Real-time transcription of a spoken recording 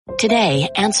Today,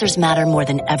 answers matter more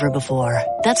than ever before.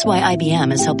 That's why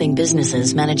IBM is helping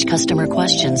businesses manage customer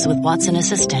questions with Watson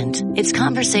Assistant. It's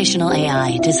conversational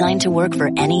AI designed to work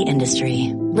for any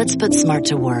industry. Let's put smart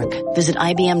to work. Visit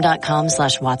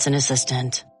IBM.com/Watson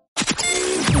Assistant.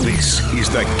 This is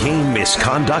the Game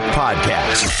Misconduct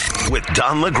Podcast with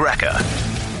Don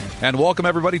LaGreca. And welcome,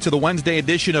 everybody, to the Wednesday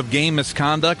edition of Game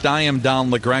Misconduct. I am Don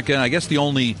LaGreca. I guess the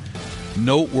only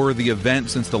noteworthy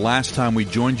event since the last time we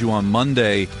joined you on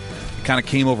Monday kind of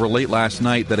came over late last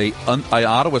night that a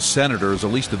Ottawa senator, at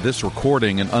least of this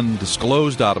recording, an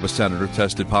undisclosed Ottawa senator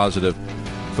tested positive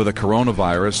for the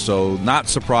coronavirus. So not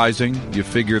surprising. You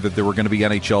figure that there were going to be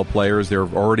NHL players. There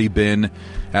have already been,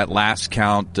 at last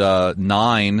count,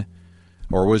 9,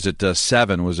 or was it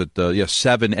 7? Was it,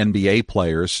 7 NBA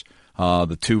players.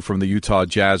 The 2 from the Utah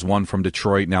Jazz, 1 from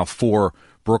Detroit, now 4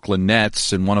 Brooklyn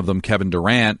Nets, and one of them, Kevin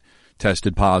Durant,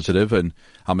 tested positive, and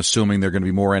I'm assuming there are going to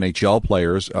be more NHL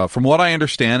players. From what I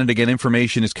understand, and again,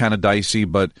 information is kind of dicey,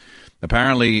 but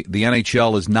apparently the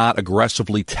NHL is not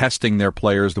aggressively testing their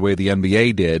players the way the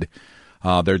NBA did.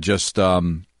 They're just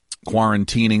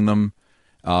quarantining them,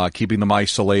 keeping them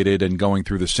isolated, and going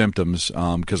through the symptoms,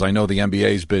 because I know the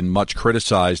NBA has been much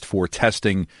criticized for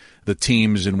testing the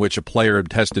teams in which a player had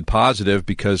tested positive,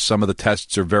 because some of the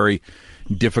tests are very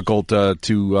difficult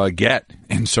to get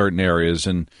in certain areas.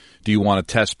 And do you want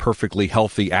to test perfectly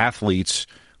healthy athletes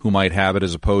who might have it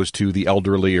as opposed to the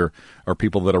elderly or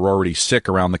people that are already sick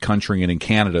around the country and in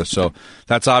Canada? So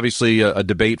that's obviously a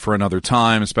debate for another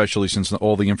time, especially since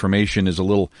all the information is a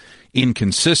little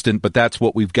inconsistent. But that's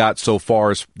what we've got so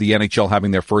far, as the NHL having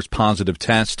their first positive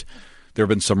test. There have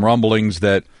been some rumblings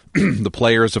that the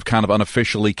players have kind of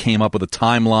unofficially came up with a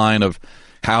timeline of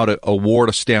how to award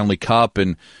a Stanley Cup,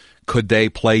 and could they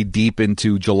play deep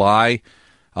into July,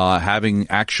 having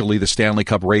actually the Stanley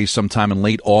Cup raised sometime in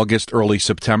late August, early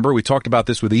September. We talked about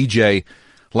this with EJ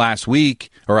last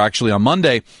week, or actually on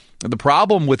Monday. The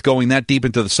problem with going that deep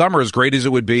into the summer, as great as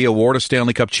it would be, award a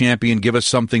Stanley Cup champion, give us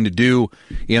something to do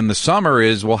in the summer,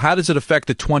 is, well, how does it affect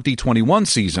the 2021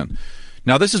 season?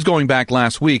 Now, this is going back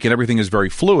last week, and everything is very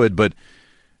fluid, but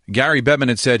Gary Bettman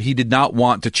had said he did not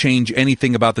want to change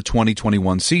anything about the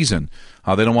 2021 season.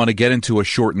 They don't want to get into a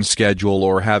shortened schedule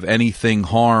or have anything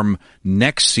harm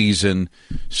next season.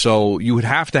 So you would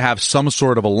have to have some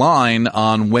sort of a line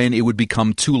on when it would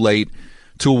become too late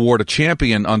to award a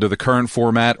champion under the current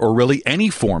format, or really any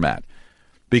format.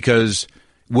 Because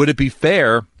would it be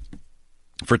fair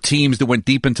for teams that went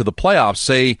deep into the playoffs,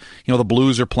 say, the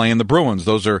Blues are playing the Bruins.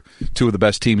 Those are 2 of the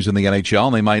best teams in the NHL,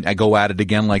 and they might go at it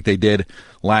again like they did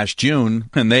last June,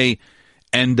 and they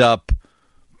end up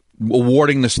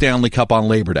awarding the Stanley Cup on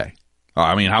Labor Day.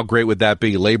 I mean, how great would that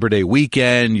be? Labor Day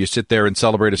weekend, you sit there and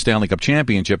celebrate a Stanley Cup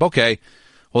championship. Okay,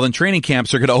 well, then training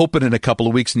camps are going to open in a couple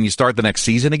of weeks, and you start the next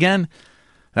season again?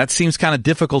 That seems kind of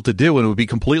difficult to do, and it would be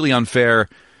completely unfair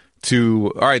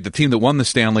to, all right, the team that won the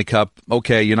Stanley Cup,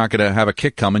 okay, you're not going to have a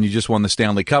kick coming, you just won the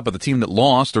Stanley Cup, but the team that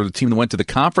lost, or the team that went to the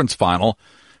conference final,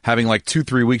 having like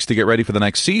 2-3 weeks to get ready for the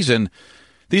next season,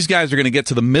 these guys are going to get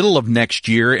to the middle of next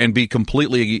year and be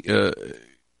completely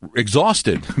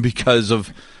exhausted because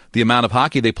of the amount of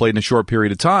hockey they played in a short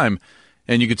period of time.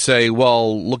 And you could say,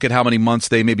 well, look at how many months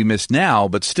they maybe missed now,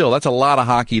 but still, that's a lot of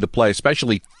hockey to play,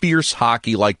 especially fierce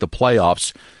hockey like the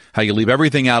playoffs. How you leave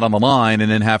everything out on the line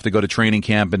and then have to go to training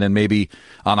camp, and then maybe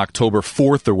on October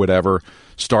 4th or whatever,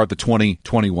 start the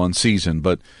 2021 season.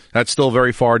 But that's still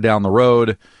very far down the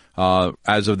road.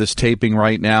 As of this taping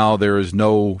right now, there is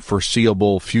no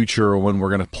foreseeable future when we're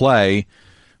going to play.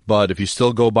 But if you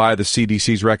still go by the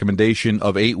CDC's recommendation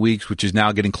of 8 weeks, which is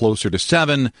now getting closer to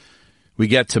 7, we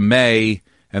get to May,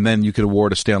 and then you could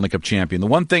award a Stanley Cup champion. The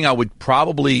one thing I would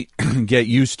probably get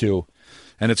used to,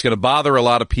 and it's going to bother a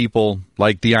lot of people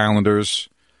like the Islanders,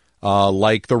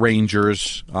 like the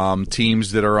Rangers,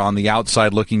 teams that are on the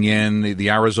outside looking in,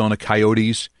 the Arizona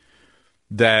Coyotes,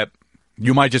 that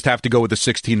you might just have to go with the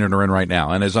 16 that are in right now.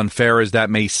 And as unfair as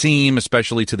that may seem,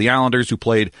 especially to the Islanders, who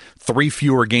played 3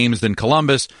 fewer games than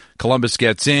Columbus, Columbus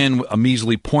gets in a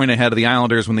measly point ahead of the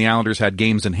Islanders when the Islanders had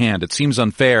games in hand. It seems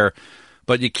unfair,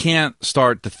 but you can't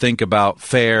start to think about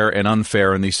fair and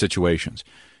unfair in these situations.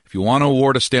 If you want to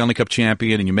award a Stanley Cup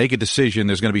champion and you make a decision,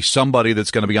 there's going to be somebody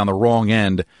that's going to be on the wrong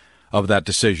end of that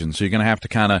decision. So you're going to have to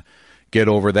kind of get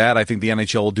over that. I think the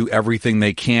NHL will do everything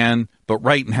they can, but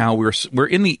right now we're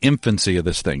in the infancy of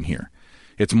this thing here.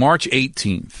 It's March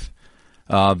 18th.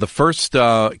 The first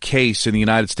case in the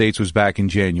United States was back in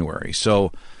January.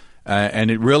 So, and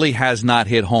it really has not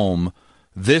hit home.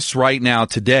 This right now,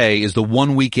 today, is the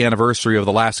 1-week anniversary of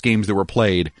the last games that were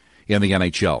played in the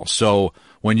NHL. So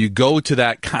when you go to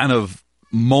that kind of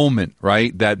moment,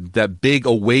 right? That big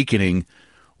awakening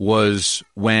was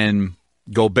when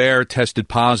Gobert tested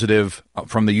positive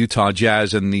from the Utah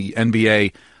Jazz, and the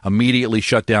NBA immediately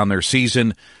shut down their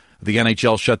season. The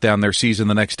NHL shut down their season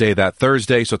the next day, that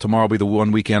Thursday, so tomorrow will be the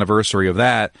 1 week anniversary of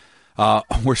that.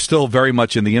 We're still very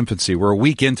much in the infancy. We're a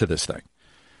week into this thing.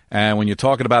 And when you're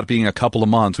talking about it being a couple of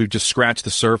months, we've just scratched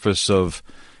the surface of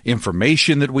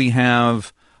information that we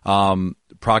have,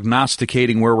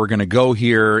 prognosticating where we're going to go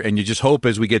here, and you just hope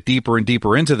as we get deeper and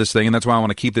deeper into this thing, and that's why I want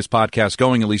to keep this podcast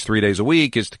going at least 3 days a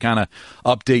week, is to kind of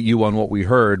update you on what we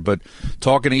heard. But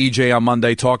talking to EJ on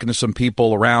Monday, talking to some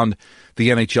people around the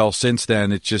NHL since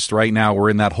then, it's just right now we're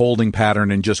in that holding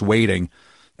pattern and just waiting,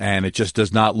 and it just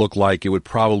does not look like it would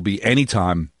probably be any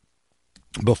time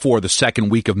before the second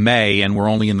week of May, and we're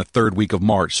only in the third week of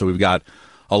March, so we've got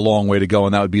a long way to go,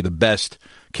 and that would be the best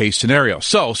case scenario.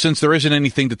 So, since there isn't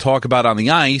anything to talk about on the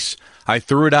ice, I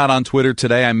threw it out on Twitter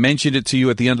today. I mentioned it to you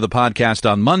at the end of the podcast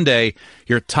on Monday,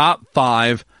 your top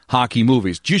 5 hockey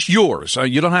movies. Just yours.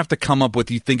 You don't have to come up with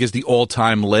what you think is the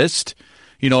all-time list.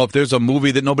 You know, if there's a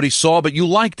movie that nobody saw but you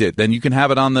liked it, then you can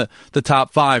have it on the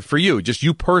top 5 for you, just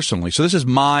you personally. So this is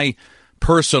my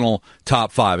personal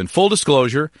top 5. In full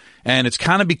disclosure, and it's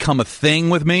kind of become a thing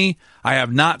with me, I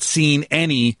have not seen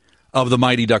any of the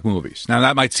Mighty Duck movies. Now,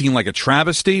 that might seem like a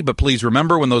travesty, but please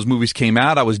remember, when those movies came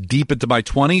out, I was deep into my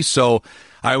 20s, so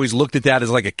I always looked at that as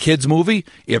like a kid's movie.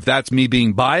 If that's me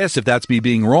being biased, if that's me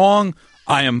being wrong,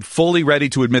 I am fully ready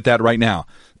to admit that right now.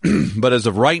 But as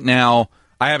of right now,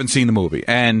 I haven't seen the movie.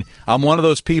 And I'm one of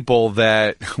those people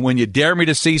that when you dare me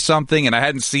to see something and I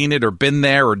hadn't seen it or been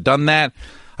there or done that,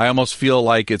 I almost feel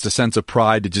like it's a sense of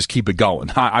pride to just keep it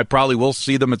going. I probably will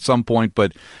see them at some point,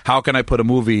 but how can I put a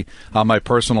movie on my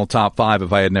personal top 5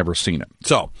 if I had never seen it?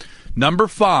 So, number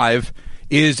 5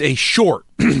 is a short.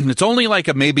 It's only like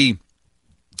a maybe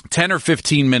 10 or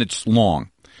 15 minutes long.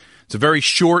 It's a very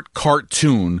short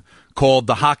cartoon called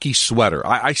The Hockey Sweater.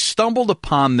 I stumbled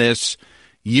upon this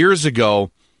years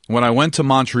ago when I went to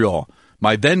Montreal.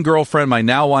 My then girlfriend, my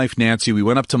now wife Nancy, we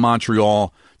went up to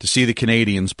Montreal to see the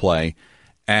Canadiens play.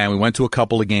 And we went to a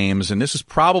couple of games, and this is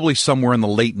probably somewhere in the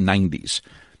late 90s.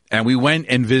 And we went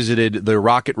and visited the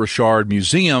Rocket Richard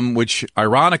Museum, which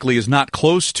ironically is not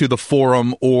close to the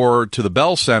Forum or to the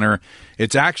Bell Center.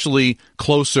 It's actually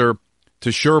closer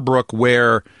to Sherbrooke,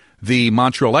 where the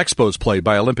Montreal Expos played,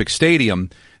 by Olympic Stadium.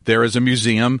 There is a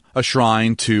museum, a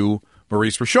shrine to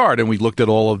Maurice Richard, and we looked at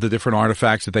all of the different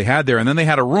artifacts that they had there. And then they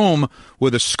had a room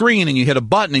with a screen, and you hit a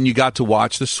button, and you got to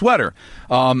watch the sweater.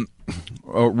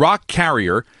 Rock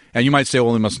Carrier, and you might say,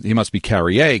 well, he must be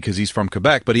Carrier because he's from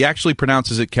Quebec, but he actually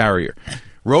pronounces it Carrier,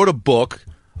 wrote a book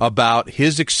about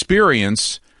his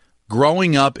experience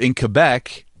growing up in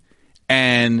Quebec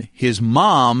and his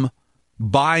mom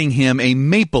buying him a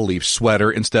Maple Leaf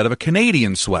sweater instead of a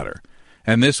Canadian sweater.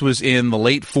 And this was in the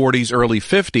late 40s, early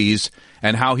 50s,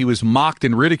 and how he was mocked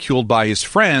and ridiculed by his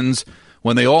friends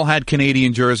when they all had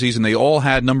Canadian jerseys and they all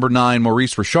had number 9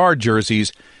 Maurice Richard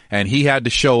jerseys, and he had to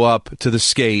show up to the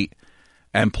skate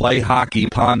and play hockey,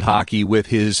 pond hockey, with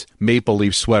his Maple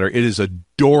Leaf sweater. It is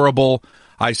adorable.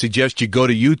 I suggest you go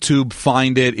to YouTube,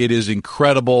 find it. It is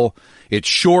incredible. It's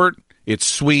short, it's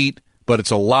sweet, but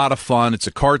it's a lot of fun. It's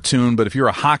a cartoon, but if you're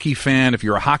a hockey fan, if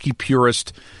you're a hockey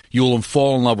purist, you'll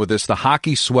fall in love with this. The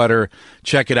Hockey Sweater.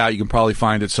 Check it out. You can probably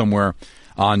find it somewhere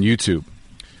on YouTube.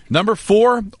 Number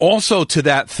 4, also to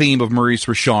that theme of Maurice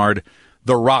Richard,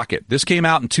 The Rocket. This came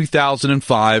out in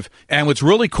 2005, and what's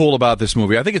really cool about this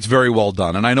movie, I think it's very well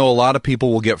done, and I know a lot of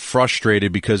people will get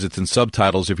frustrated because it's in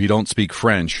subtitles if you don't speak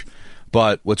French,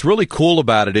 but what's really cool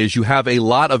about it is you have a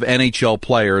lot of NHL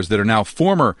players that are now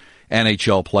former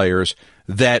NHL players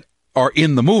that are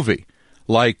in the movie,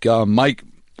 like Mike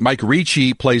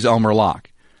Ricci plays Elmer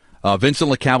Locke,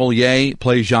 Vincent Lecavalier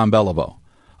plays Jean Beliveau,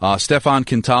 Stéphane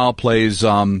Quintal plays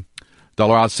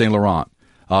Dolorad Saint Laurent.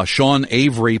 Sean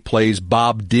Avery plays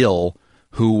Bob Dill,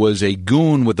 who was a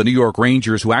goon with the New York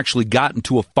Rangers who actually got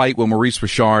into a fight with Maurice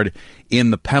Richard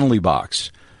in the penalty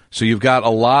box. So you've got a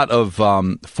lot of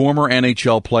former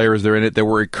NHL players that are in it. There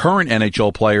were current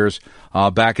NHL players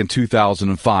back in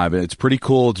 2005. It's pretty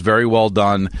cool. It's very well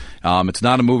done. It's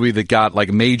not a movie that got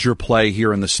like major play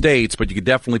here in the States, but you could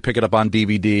definitely pick it up on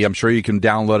DVD. I'm sure you can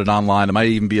download it online. It might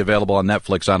even be available on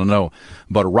Netflix. I don't know.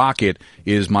 But Rocket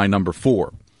is my number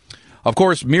 4. Of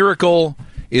course, Miracle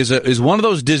is one of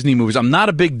those Disney movies. I'm not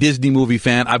a big Disney movie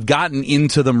fan. I've gotten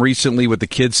into them recently with the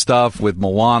kids stuff, with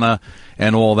Moana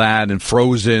and all that, and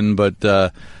Frozen, but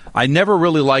I never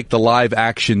really liked the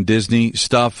live-action Disney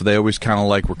stuff. They always kind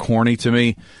of were corny to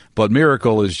me. But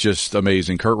Miracle is just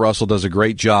amazing. Kurt Russell does a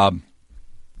great job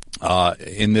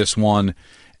in this one.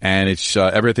 and it's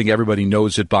everybody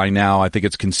knows it by now. I think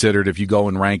it's considered, if you go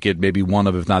and rank it, maybe one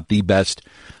of, if not the best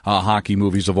hockey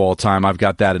movies of all time. I've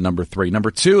got that at number 3.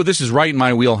 Number 2, this is right in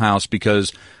my wheelhouse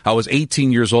because I was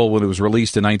 18 years old when it was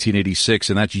released in 1986,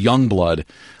 and that's Youngblood.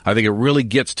 I think it really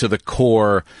gets to the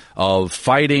core of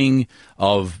fighting,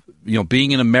 of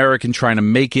being an American trying to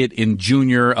make it in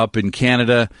junior up in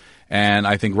Canada. And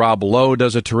I think Rob Lowe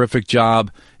does a terrific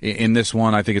job in this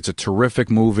one. I think it's a terrific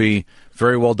movie.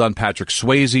 Very well done. Patrick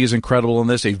Swayze is incredible in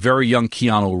this. A very young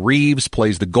Keanu Reeves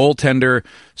plays the goaltender.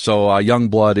 So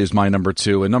Youngblood is my number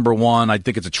 2. And number 1, I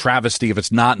think it's a travesty if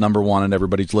it's not number 1 on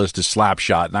everybody's list, is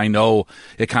Slapshot. And I know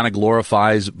it kind of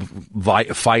glorifies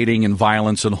fighting and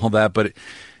violence and all that, but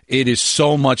it is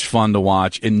so much fun to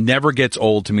watch. It never gets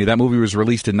old to me. That movie was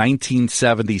released in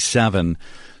 1977.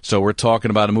 So we're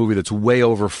talking about a movie that's way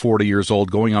over 40 years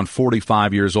old, going on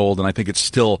 45 years old, and I think it's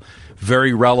still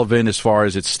very relevant as far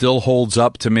as it still holds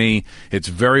up to me. It's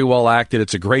very well acted.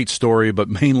 It's a great story, but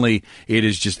mainly it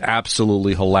is just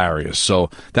absolutely hilarious. So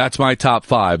that's my top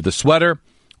 5. The Sweater,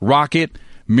 Rocket,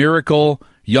 Miracle,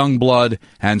 Youngblood,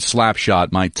 and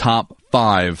Slapshot, my top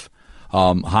 5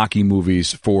 hockey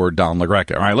movies for Don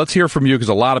LaGreca. All right, let's hear from you because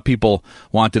a lot of people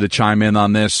wanted to chime in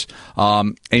on this.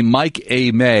 A Mike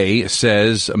A. May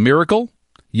says, Miracle,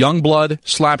 Youngblood,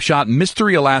 Slapshot,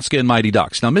 Mystery Alaska, and Mighty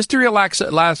Ducks. Now, Mystery Alaska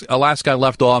I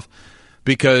left off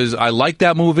because I like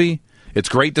that movie. It's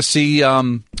great to see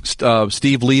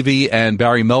Steve Levy and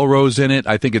Barry Melrose in it.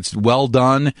 I think it's well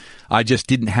done. I just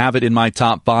didn't have it in my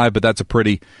top 5, but that's a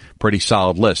pretty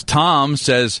solid list. Tom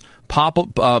says,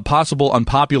 possible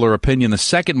unpopular opinion, the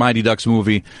second Mighty Ducks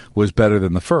movie was better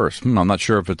than the first. I'm not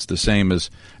sure if it's the same as,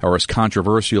 or as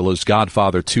controversial as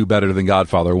Godfather 2 better than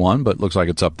Godfather 1, but looks like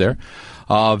it's up there.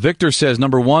 Victor says,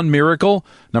 number 1, Miracle.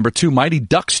 Number 2, Mighty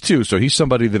Ducks 2. So he's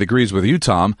somebody that agrees with you,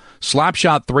 Tom.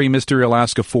 Slapshot 3, Mystery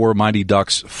Alaska 4, Mighty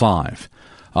Ducks 5.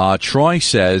 Troy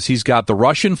says he's got The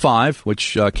Russian 5,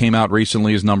 which came out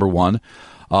recently as number 1.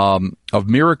 Of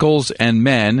Miracles and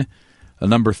Men,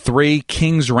 number 3,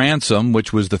 King's Ransom,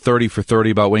 which was the 30 for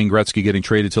 30 about Wayne Gretzky getting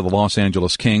traded to the Los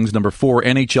Angeles Kings. Number 4,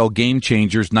 NHL Game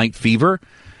Changers, Night Fever.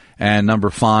 And number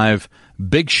 5,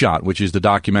 Big Shot, which is the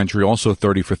documentary, also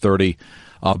 30 for 30,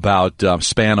 about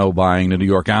Spano buying the New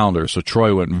York Islanders. So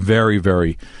Troy went very,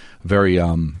 very, very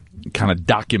kind of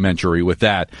documentary with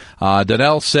that.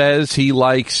 Donnell says he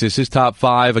likes, is his top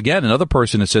 5. Again, another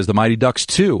person that says The Mighty Ducks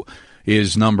 2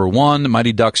 is number 1.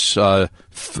 Mighty Ducks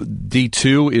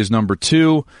D2 is number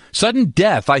 2. Sudden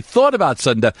Death. I thought about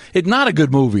Sudden Death. It's not a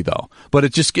good movie, though. But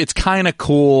it's kind of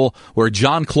cool where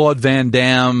Jean-Claude Van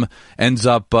Damme ends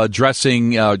up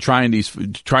dressing, trying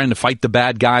to fight the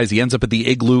bad guys. He ends up at the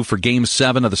Igloo for Game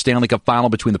 7 of the Stanley Cup Final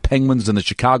between the Penguins and the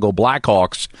Chicago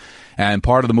Blackhawks. And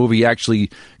part of the movie actually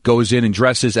goes in and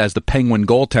dresses as the Penguin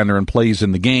goaltender and plays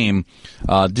in the game.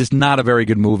 Just not a very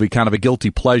good movie, kind of a guilty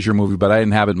pleasure movie, but I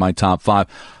didn't have it in my top 5.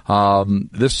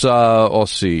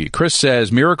 Let's see. Chris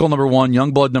says Miracle number 1,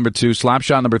 Youngblood number 2,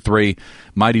 Slapshot number 3,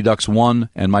 Mighty Ducks 1,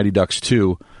 and Mighty Ducks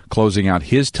 2, closing out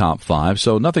his top 5.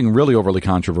 So nothing really overly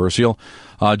controversial.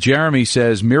 Jeremy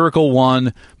says Miracle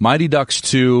 1, Mighty Ducks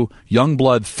 2,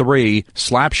 Youngblood 3,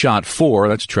 Slapshot 4,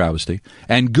 that's a travesty,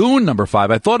 and Goon number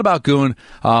 5. I thought about Goon.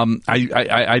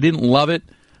 I didn't love it,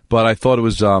 but I thought it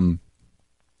was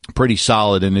pretty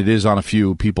solid, and it is on a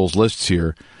few people's lists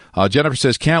here. Jennifer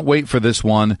says, can't wait for this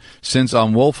one. Since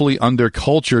I'm woefully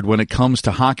undercultured when it comes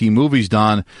to hockey movies,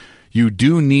 Don, you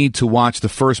do need to watch the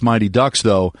first Mighty Ducks,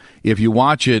 though. If you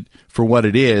watch it for what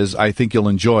it is, I think you'll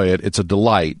enjoy it. It's a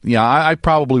delight. Yeah, I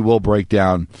probably will break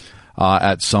down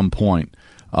at some point.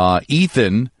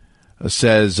 Ethan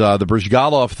says the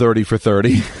Brizgalov 30 for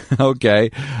 30.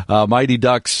 Okay. Mighty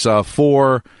Ducks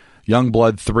 4,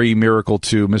 Youngblood 3, Miracle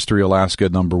 2, Mystery Alaska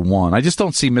number 1. I just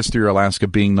don't see Mystery Alaska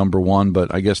being number 1,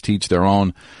 but I guess to each their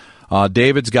own.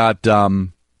 David's got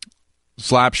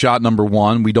Slapshot number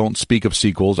 1. We don't speak of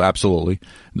sequels, absolutely.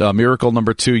 Miracle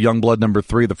number 2, Youngblood number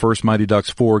 3, the first Mighty Ducks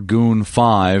 4, Goon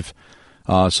 5.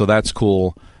 So that's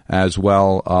cool as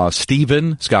well.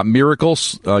 Steven's got Miracle,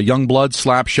 Youngblood,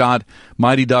 Slapshot,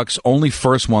 Mighty Ducks, only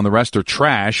first one. The rest are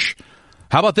trash.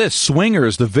 How about this?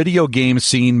 Swingers, the video game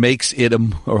scene makes it a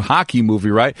hockey movie,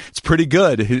 right? It's pretty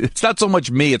good. It's not so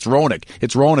much me, it's Roenick.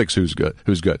 It's Roenick's who's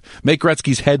good. Make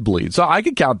Gretzky's head bleed. So I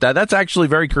can count that. That's actually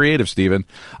very creative, Steven.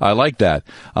 I like that.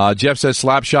 Jeff says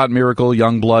Slapshot, Miracle,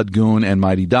 Youngblood, Goon, and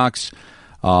Mighty Ducks.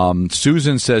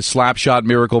 Susan says Slapshot,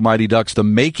 Miracle, Mighty Ducks, the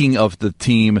making of the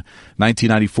team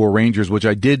 1994 Rangers, which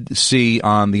I did see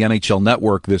on the NHL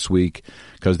Network this week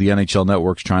because the NHL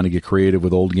Network's trying to get creative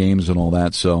with old games and all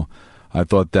that. So I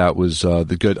thought that was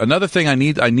the good. Another thing I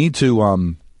need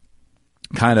to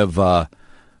kind of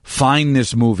find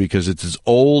this movie because it's as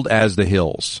old as the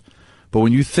hills. But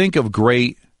when you think of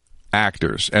great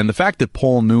actors, and the fact that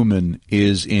Paul Newman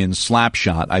is in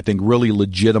Slapshot, I think really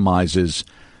legitimizes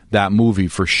that movie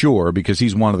for sure, because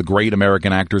he's one of the great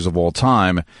American actors of all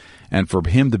time, and for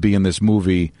him to be in this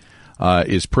movie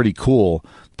is pretty cool.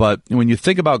 But when you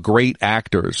think about great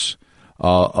actors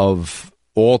of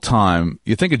all time,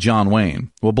 you think of John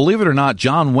Wayne. Well, believe it or not,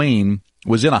 John Wayne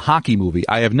was in a hockey movie.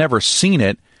 I have never seen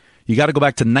it. You got to go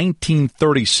back to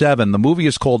 1937. The movie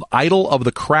is called Idol of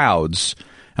the Crowds,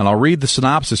 and I'll read the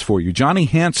synopsis for you. Johnny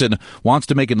Hansen wants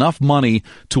to make enough money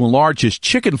to enlarge his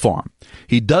chicken farm.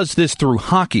 He does this through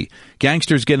hockey.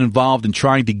 Gangsters get involved in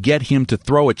trying to get him to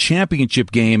throw a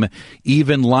championship game,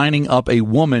 even lining up a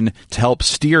woman to help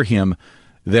steer him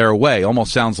their way.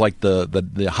 Almost sounds like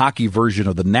the hockey version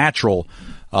of The Natural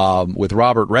with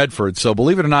Robert Redford. So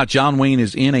believe it or not, John Wayne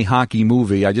is in a hockey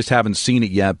movie. I just haven't seen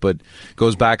it yet, but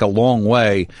goes back a long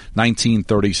way,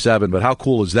 1937. But how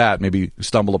cool is that? Maybe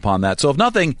stumble upon that. So if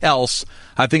nothing else,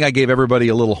 I think I gave everybody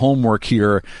a little homework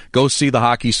here. Go see The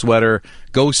Hockey Sweater.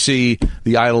 Go see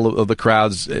The Idol of the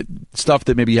Crowds, stuff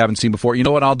that maybe you haven't seen before. You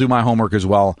know what? I'll do my homework as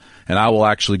well, and I will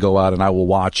actually go out and I will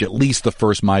watch at least the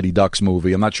first Mighty Ducks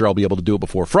movie. I'm not sure I'll be able to do it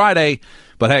before Friday,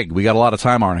 but hey, we got a lot of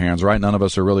time on our hands, right? None of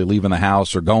us are really leaving the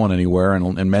house or going anywhere,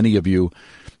 and many of you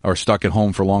are stuck at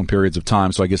home for long periods of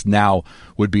time, so I guess now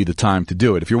would be the time to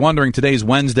do it. If you're wondering, today's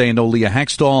Wednesday, and no Leah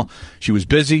Hextall. She was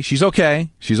busy. She's okay.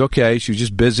 She was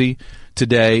just busy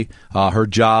today. Her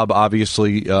job,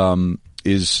 obviously,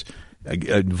 is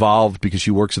involved because she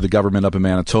works at the government up in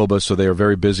Manitoba, so they are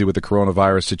very busy with the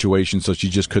coronavirus situation, so she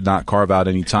just could not carve out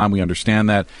any time. We understand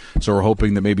that, so we're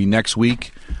hoping that maybe next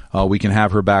week we can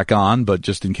have her back on. But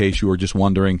just in case you were just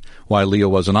wondering why Leah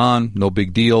wasn't on, no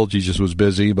big deal. She just was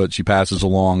busy, but she passes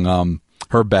along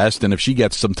her best, and if she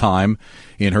gets some time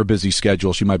in her busy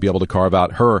schedule, she might be able to carve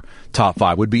out her top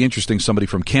 5. Would be interesting, somebody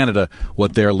from Canada,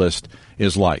 what their list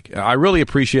is like. I really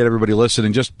appreciate everybody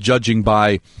listening. Just judging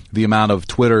by the amount of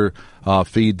Twitter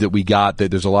feed that we got,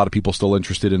 that there's a lot of people still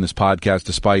interested in this podcast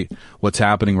despite what's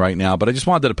happening right now. But I just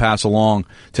wanted to pass along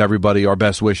to everybody our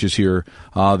best wishes here.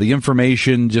 The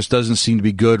information just doesn't seem to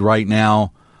be good right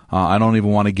now. I don't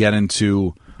even want to get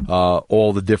into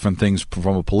all the different things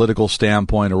from a political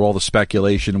standpoint or all the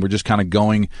speculation. We're just kind of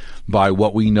going by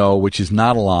what we know, which is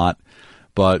not a lot,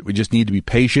 but we just need to be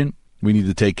patient. We need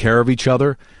to take care of each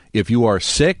other. If you are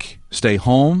sick, stay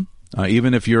home.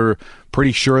 Even if you're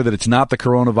pretty sure that it's not the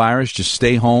coronavirus, just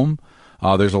stay home.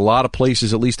 There's a lot of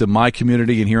places, at least in my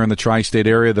community and here in the tri-state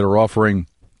area, that are offering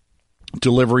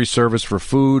delivery service for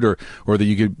food, or that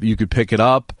you could pick it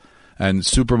up. And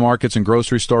supermarkets and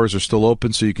grocery stores are still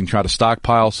open, so you can try to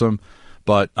stockpile some.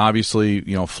 But obviously,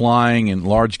 flying and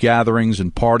large gatherings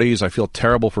and parties, I feel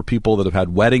terrible for people that have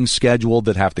had weddings scheduled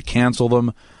that have to cancel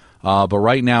them. But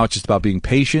right now, it's just about being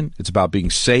patient. It's about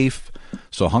being safe.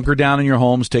 So hunker down in your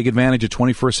homes. Take advantage of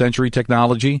 21st century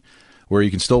technology, where you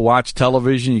can still watch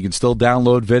television, you can still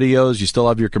download videos, you still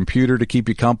have your computer to keep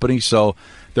you company. So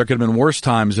there could have been worse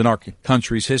times in our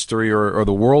country's history or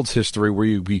the world's history where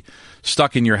you'd be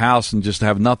stuck in your house and just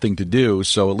have nothing to do.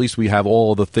 So at least we have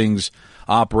all of the things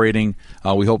operating.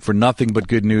 We hope for nothing but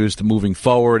good news to moving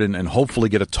forward, and hopefully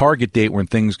get a target date when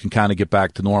things can kind of get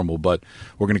back to normal. But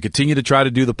we're going to continue to try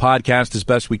to do the podcast as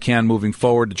best we can moving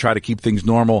forward to try to keep things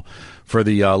normal for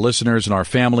the listeners and our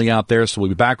family out there. So we'll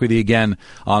be back with you again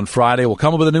on Friday. We'll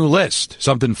come up with a new list,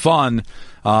 something fun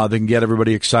that can get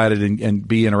everybody excited and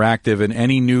be interactive. And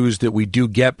any news that we do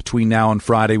get between now and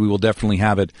Friday, we will definitely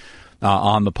have it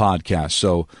on the podcast.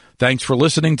 So thanks for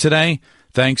listening today.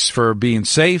 Thanks for being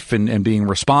safe and being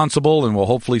responsible, and we'll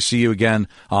hopefully see you again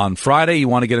on Friday. You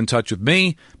want to get in touch with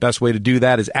me, best way to do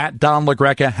that is at Don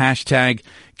LaGreca, hashtag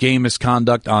Game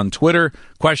Misconduct on Twitter.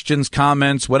 Questions,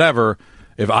 comments, whatever.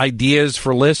 If ideas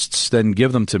for lists, then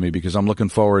give them to me, because I'm looking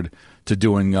forward to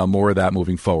doing more of that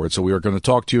moving forward. So we are going to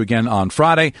talk to you again on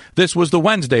Friday. This was the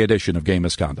Wednesday edition of Game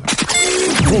Misconduct.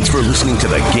 Thanks for listening to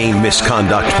the Game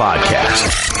Misconduct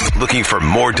Podcast. Looking for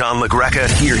more Don LaGreca?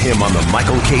 Hear him on the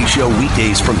Michael Kay Show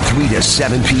weekdays from 3 to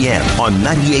 7 p.m. on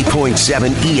 98.7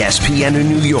 ESPN in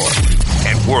New York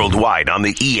and worldwide on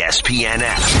the ESPN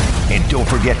app. And don't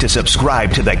forget to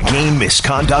subscribe to the Game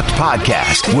Misconduct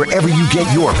Podcast wherever you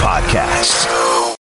get your podcasts.